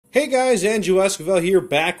Hey guys, Andrew Esquivel here,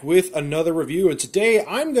 back with another review, and today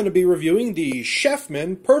I'm going to be reviewing the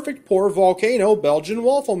Chefman Perfect Pour Volcano Belgian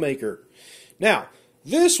Waffle Maker. Now,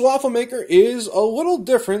 this waffle maker is a little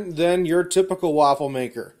different than your typical waffle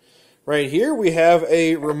maker. Right here we have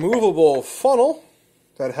a removable funnel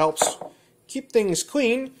that helps keep things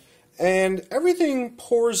clean, and everything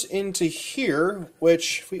pours into here,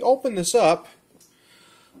 which if we open this up,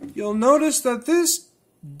 you'll notice that this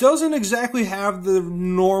doesn't exactly have the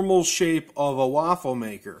normal shape of a waffle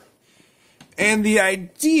maker. And the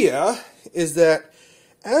idea is that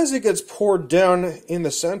as it gets poured down in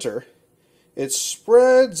the center, it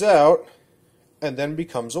spreads out and then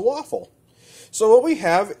becomes a waffle. So what we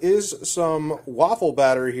have is some waffle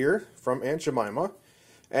batter here from Aunt Jemima,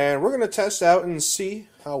 and we're going to test out and see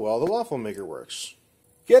how well the waffle maker works.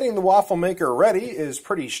 Getting the waffle maker ready is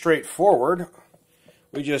pretty straightforward.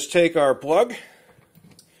 We just take our plug,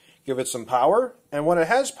 give it some power, and when it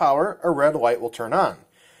has power, a red light will turn on.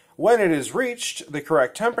 When it has reached the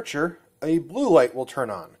correct temperature, a blue light will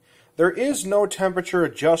turn on. There is no temperature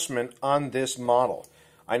adjustment on this model.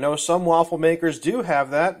 I know some waffle makers do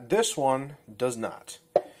have that. This one does not.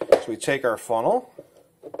 So we take our funnel,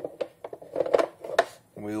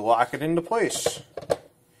 and we lock it into place.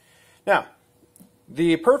 Now,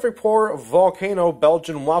 the Perfect Pour Volcano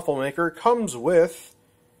Belgian Waffle Maker comes with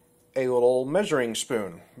a little measuring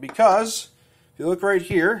spoon, because if you look right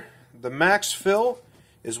here, the max fill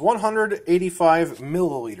is 185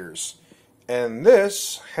 milliliters, and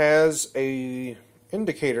this has a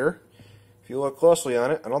indicator. If you look closely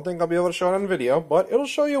on it, I don't think I'll be able to show it on video, but it'll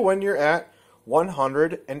show you when you're at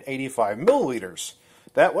 185 milliliters.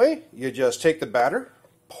 That way you just take the batter,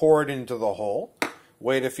 pour it into the hole,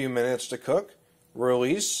 wait a few minutes to cook,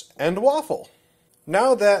 release, and waffle.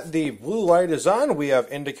 Now that the blue light is on, we have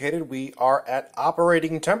indicated we are at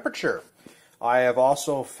operating temperature. I have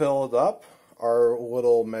also filled up our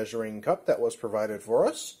little measuring cup that was provided for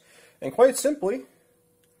us. And quite simply,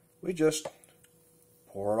 we just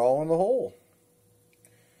pour it all in the hole.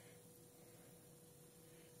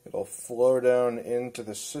 It'll flow down into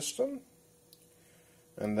the system.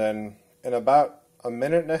 And then in about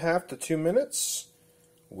 1.5 to 2 minutes,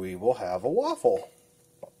 we will have a waffle.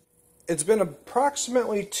 It's been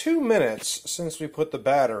approximately 2 minutes since we put the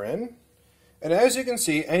batter in, and as you can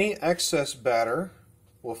see, any excess batter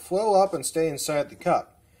will flow up and stay inside the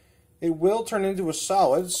cup. It will turn into a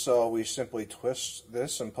solid, so we simply twist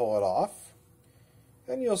this and pull it off,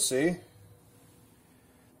 and you'll see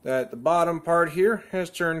that the bottom part here has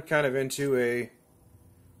turned kind of into a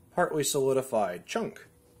partly solidified chunk.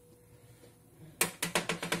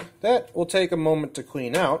 That will take a moment to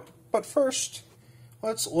clean out, but first,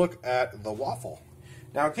 let's look at the waffle.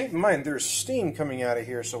 Now keep in mind there's steam coming out of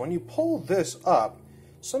here, so when you pull this up,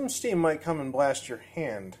 some steam might come and blast your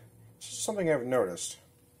hand. This is something I've noticed.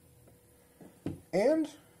 And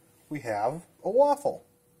we have a waffle.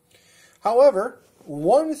 However,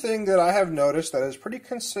 one thing that I have noticed that is pretty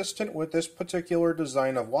consistent with this particular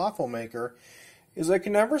design of waffle maker is I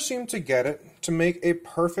can never seem to get it to make a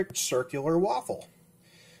perfect circular waffle.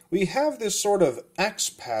 We have this sort of X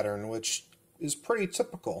pattern, which is pretty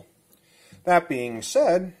typical. That being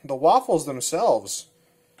said, the waffles themselves,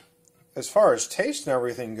 as far as taste and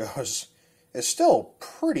everything goes, is still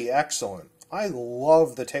pretty excellent. I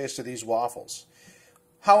love the taste of these waffles.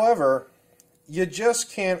 However, you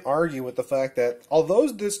just can't argue with the fact that although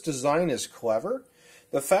this design is clever,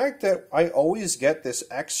 the fact that I always get this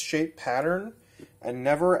X-shaped pattern and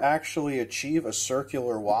never actually achieve a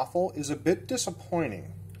circular waffle is a bit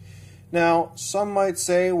disappointing. Now, some might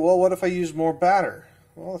say, well, what if I use more batter?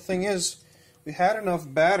 Well, the thing is, we had enough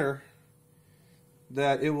batter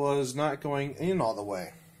that it was not going in all the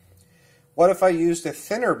way. What if I used a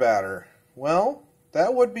thinner batter? Well,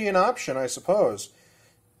 that would be an option, I suppose.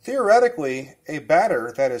 Theoretically, a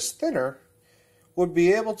batter that is thinner would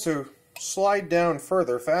be able to slide down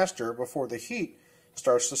further faster before the heat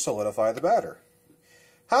starts to solidify the batter.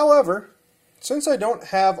 However, since I don't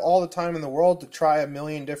have all the time in the world to try a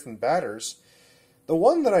million different batters, the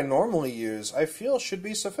one that I normally use I feel should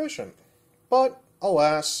be sufficient. But,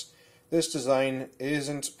 alas, this design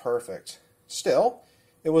isn't perfect. Still,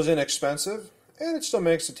 it was inexpensive, and it still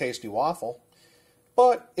makes a tasty waffle.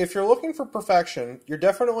 But if you're looking for perfection, you're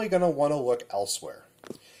definitely going to want to look elsewhere.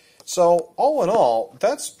 So, all in all,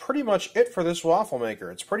 that's pretty much it for this waffle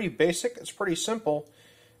maker. It's pretty basic, it's pretty simple,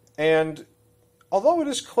 and although it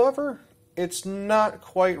is clever, it's not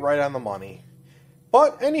quite right on the money.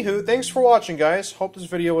 But anywho, thanks for watching, guys. Hope this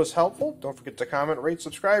video was helpful. Don't forget to comment, rate,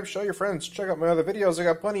 subscribe, show your friends. Check out my other videos. I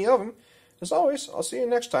got plenty of them. As always, I'll see you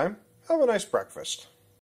next time. Have a nice breakfast.